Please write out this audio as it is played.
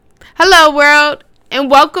Hello, world, and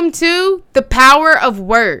welcome to The Power of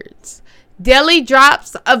Words, Daily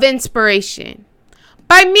Drops of Inspiration,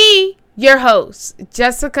 by me, your host,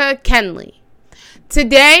 Jessica Kenley.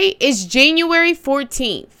 Today is January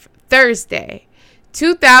 14th, Thursday,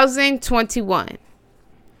 2021.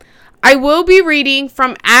 I will be reading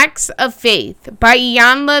from Acts of Faith by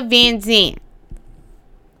Iyanla Vanzant.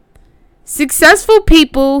 Successful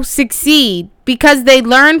people succeed because they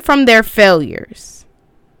learn from their failures.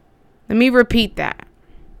 Let me repeat that.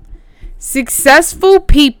 Successful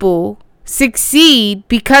people succeed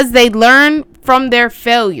because they learn from their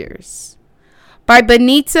failures. By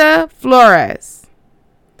Benita Flores.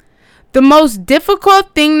 The most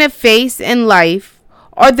difficult thing to face in life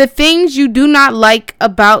are the things you do not like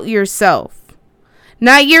about yourself.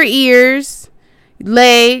 Not your ears,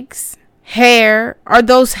 legs, hair, or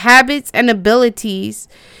those habits and abilities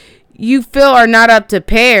you feel are not up to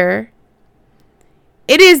par.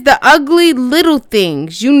 It is the ugly little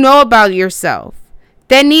things you know about yourself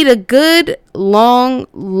that need a good long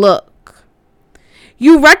look.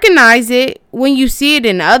 You recognize it when you see it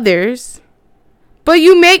in others, but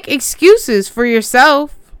you make excuses for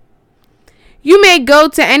yourself. You may go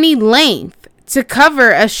to any length to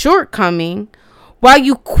cover a shortcoming while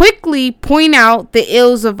you quickly point out the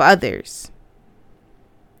ills of others.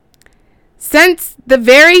 Since the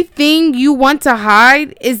very thing you want to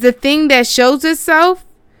hide is the thing that shows itself,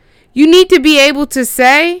 you need to be able to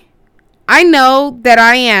say, I know that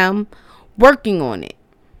I am working on it.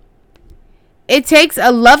 It takes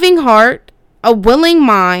a loving heart, a willing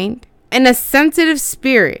mind, and a sensitive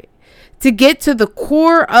spirit to get to the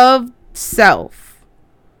core of self.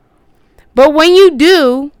 But when you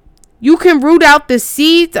do, you can root out the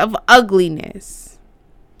seeds of ugliness.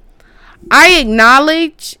 I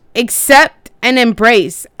acknowledge, accept, and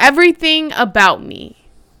embrace everything about me.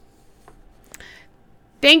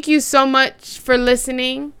 Thank you so much for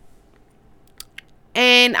listening.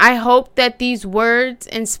 And I hope that these words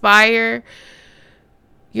inspire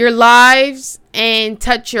your lives and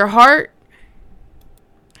touch your heart.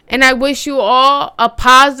 And I wish you all a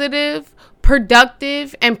positive,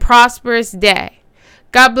 productive, and prosperous day.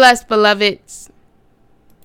 God bless, beloveds.